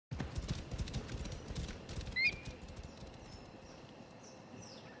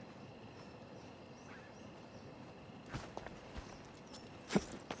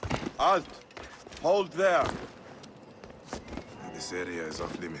Halt! Hold there! This area is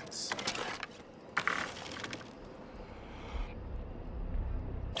off limits.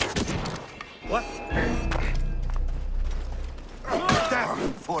 What? Death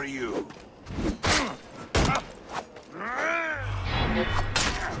for you!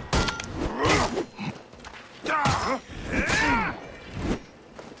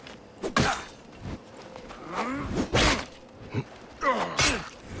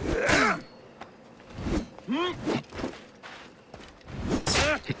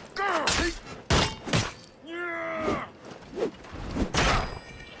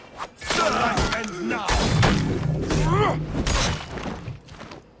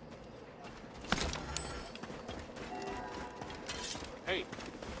 Hey.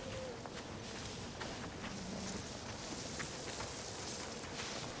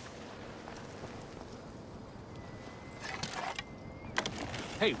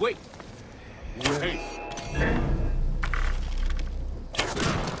 Hey, wait! Hey!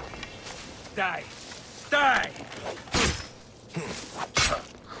 Die! Die!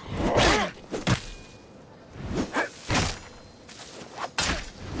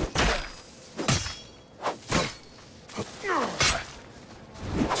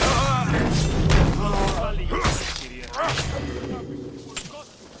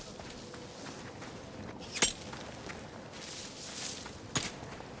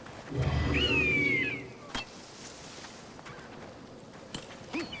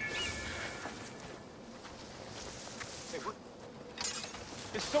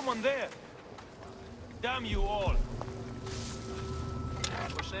 There's someone there! Damn you all!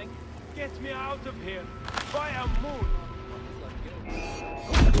 What's saying? Get me out of here! By a moon!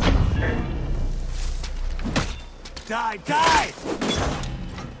 Die! Die!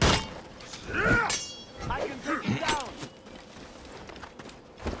 I can take you down!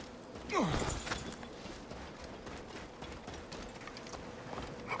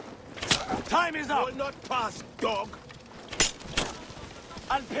 Time is up! Will not pass, dog!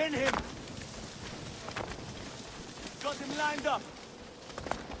 Unpin him! Got him lined up!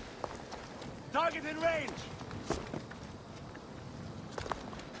 Target in range!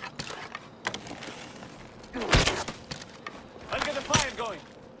 I'll get the fire going!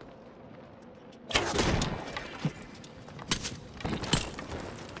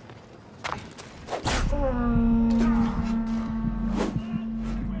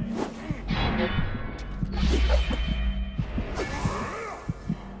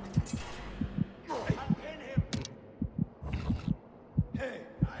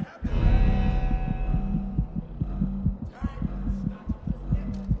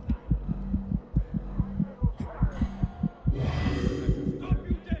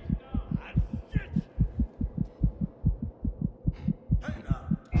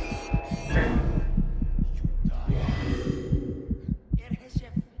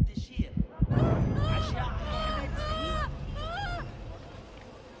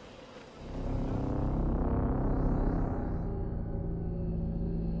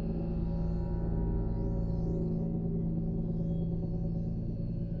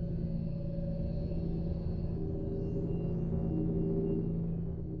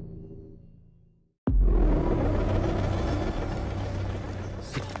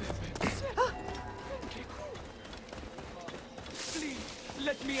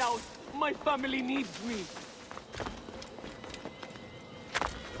 Let me out! My family needs me!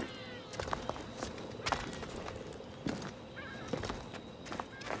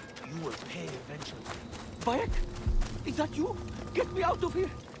 You will pay eventually. Bayek? Is that you? Get me out of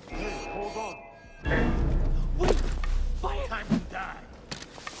here! Hey, hold on. Wait! Bayek! Time to die.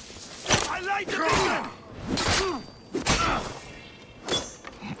 I light the beacon!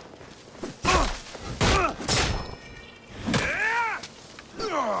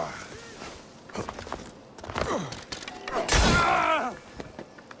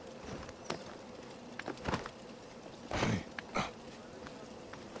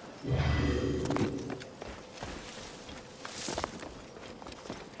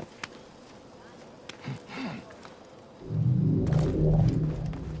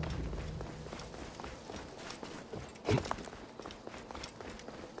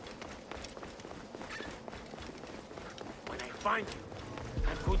 Find you.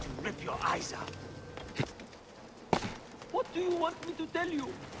 I'm going to rip your eyes out. What do you want me to tell you?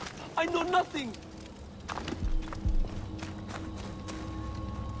 I know nothing!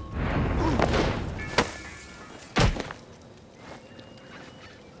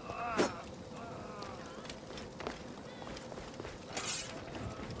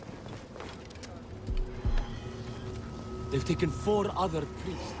 The They've taken 4 other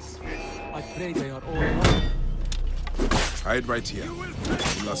priests. I pray they are all alive. Hide right here.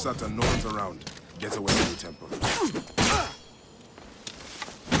 Lasata, no one's around. Get away from the temple.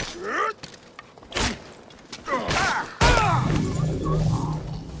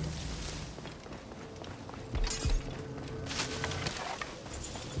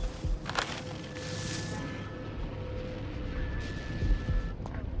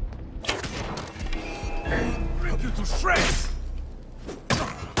 Break you to shreds!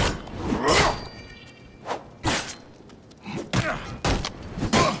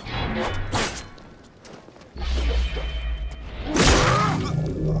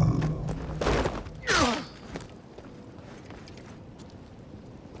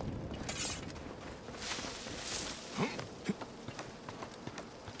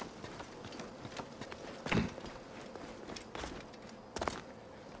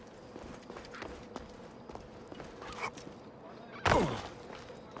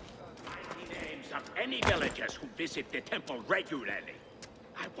 Any villagers who visit the temple regularly.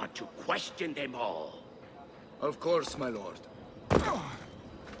 I want to question them all. Of course, my lord.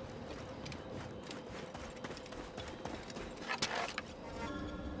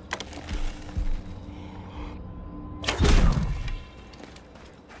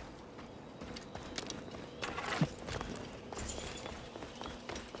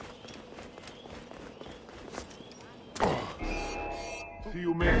 So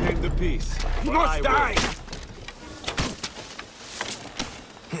you maintain the peace. You must die!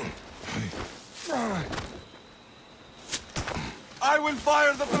 I will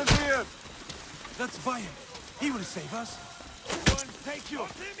fire the brazier! That's Bayek. He will save us. One, take you.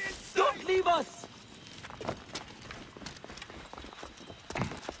 Don't leave us!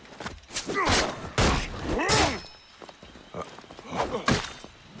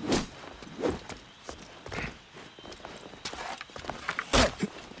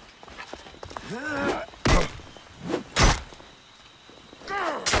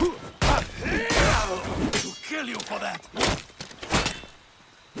 To kill you for that.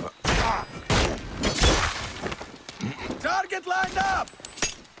 Target lined up!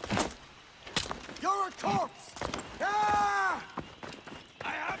 You're a corpse! Ah!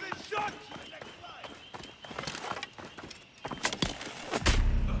 I haven't shot!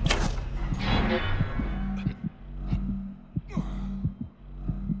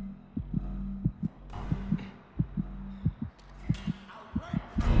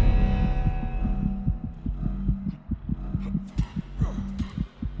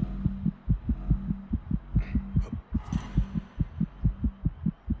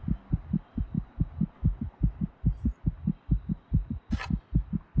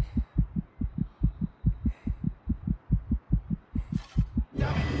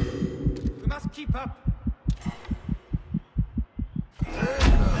 We must keep up.